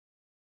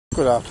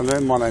Good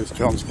afternoon, my name's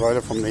John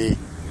from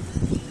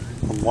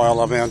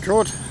Westfield Mount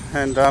Druitt,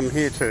 and I'm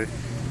here to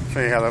show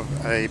you how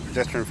a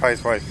pedestrian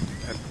faceway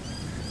at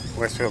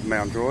Westfield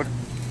Mount Druitt.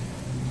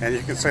 And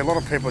you can see a lot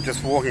of people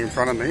just walking in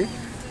front of me.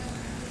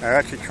 They're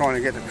actually trying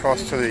to get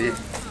across to the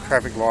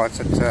traffic lights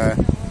at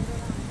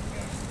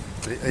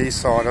the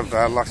east side of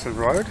Luxford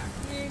Road.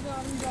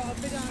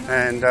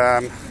 And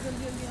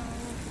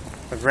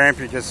the ramp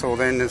you just saw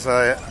then is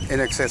an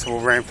inaccessible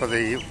ramp for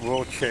the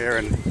wheelchair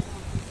and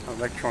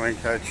electronic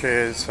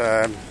chairs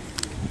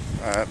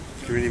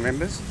community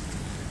members.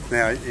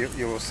 Now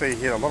you will see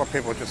here a lot of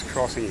people just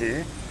crossing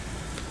here.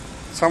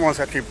 Someone's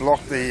actually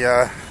blocked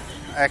the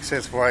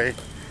access way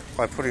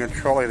by putting a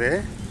trolley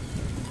there.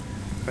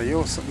 So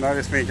you'll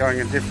notice me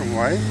going a different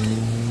way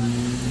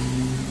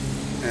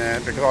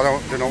because I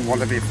do not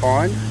want to be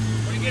fined.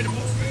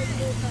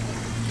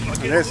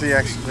 And there's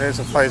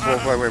the phase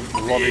walkway we're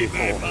lobbying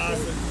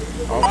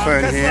for. I'll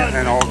turn here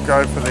and I'll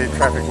go for the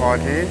traffic light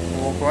here,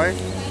 walkway.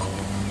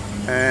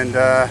 And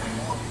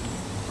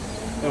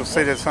you'll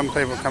see there's some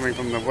people coming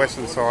from the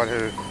western side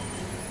who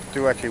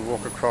do actually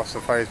walk across the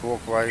phase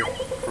walkway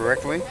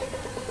correctly.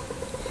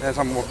 As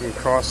I'm walking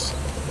across,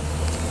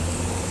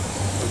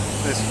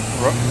 this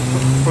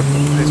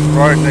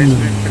road needs a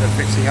bit of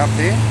fixing up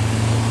here,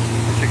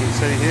 as you can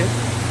see here.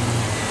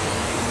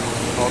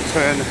 I'm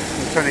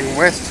turning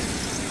west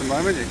at the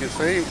moment, you can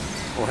see,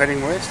 or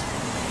heading west.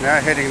 Now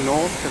heading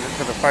north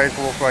to the phase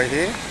walkway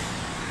here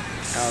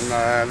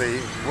on the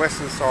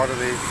western side of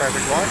the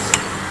traffic lights.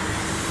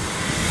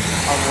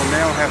 I will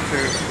now have to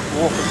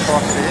walk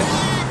across here,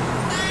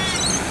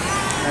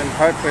 and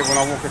hopefully when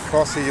I walk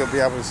across here you'll be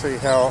able to see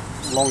how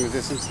long the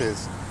distance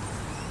is.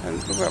 And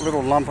look at that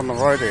little lump on the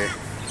road there,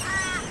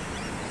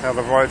 how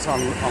the road's on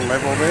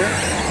level there.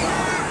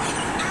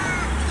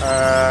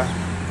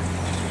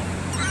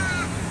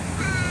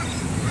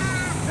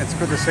 It's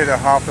good to see that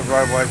half the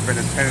roadway has been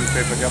attended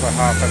to, but the other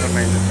half hasn't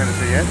been attended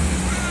to yet.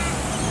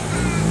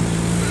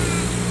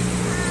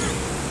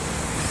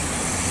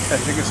 As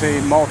you can see,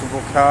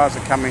 multiple cars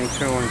are coming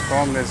to and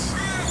from. There's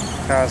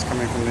cars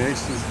coming from the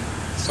eastern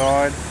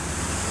side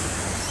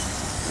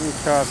and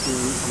cars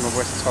from the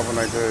western side when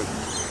they do.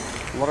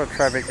 A lot of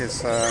traffic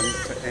is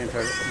to enter.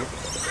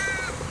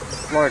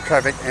 A lot of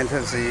traffic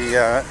enters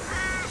the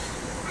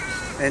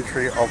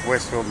entry of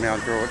Westfield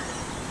Mount Druitt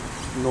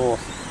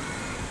north.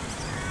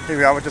 Here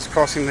we are, we're just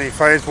crossing the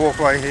phase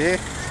walkway here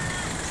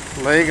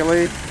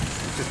legally,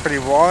 which is pretty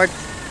wide.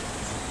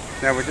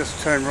 Now we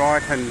just turn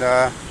right and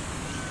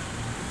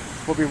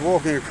we'll be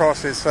walking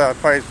across this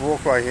phase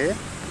walkway here.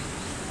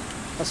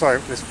 Oh, sorry,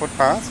 this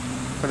footpath.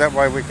 So that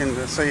way we can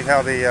see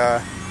how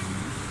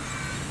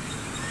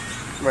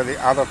where the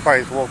other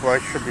phase walkway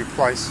should be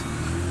placed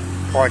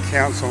by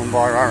council and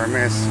by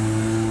RMS.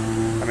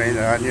 I mean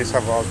New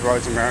South Wales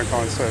Roads and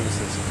Maritime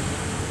Services.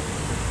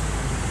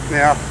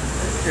 Now,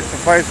 if the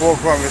phase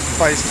walkway was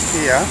placed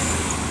here,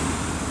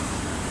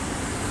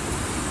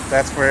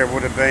 that's where it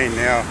would have been.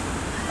 Now,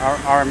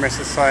 RMS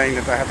is saying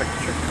that they have to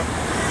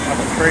cut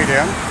the tree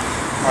down.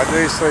 I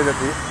do see that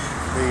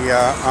the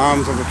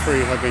arms of the tree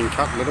have been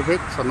cut a little bit,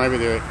 so maybe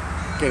they're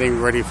getting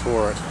ready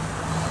for it.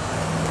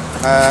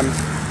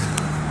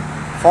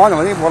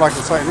 Finally, what I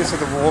can say, this is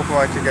the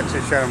walkway to get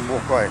to Shannon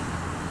Walkway,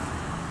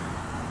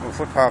 or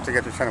footpath to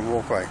get to Shannon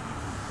Walkway.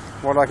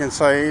 What I can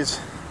say is,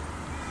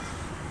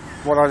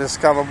 what I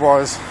discovered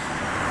was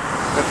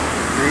that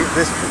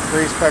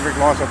these traffic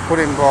lights are put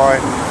in by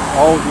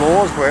old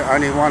laws where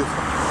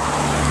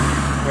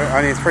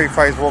only 3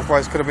 phase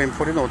walkways could have been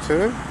put in, or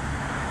 2.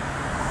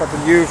 But the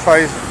new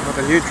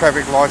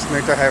traffic lights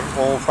need to have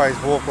all phase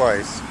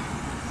walkways.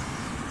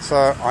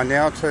 So I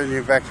now turn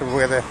you back to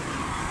where the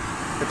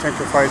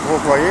potential phase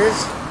walkway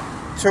is.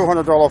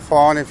 $200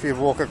 fine if you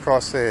walk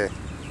across there.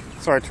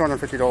 Sorry,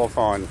 $250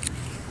 fine.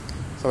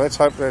 So let's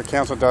hope the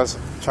council does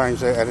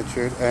change their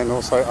attitude, and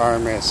also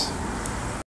RMS.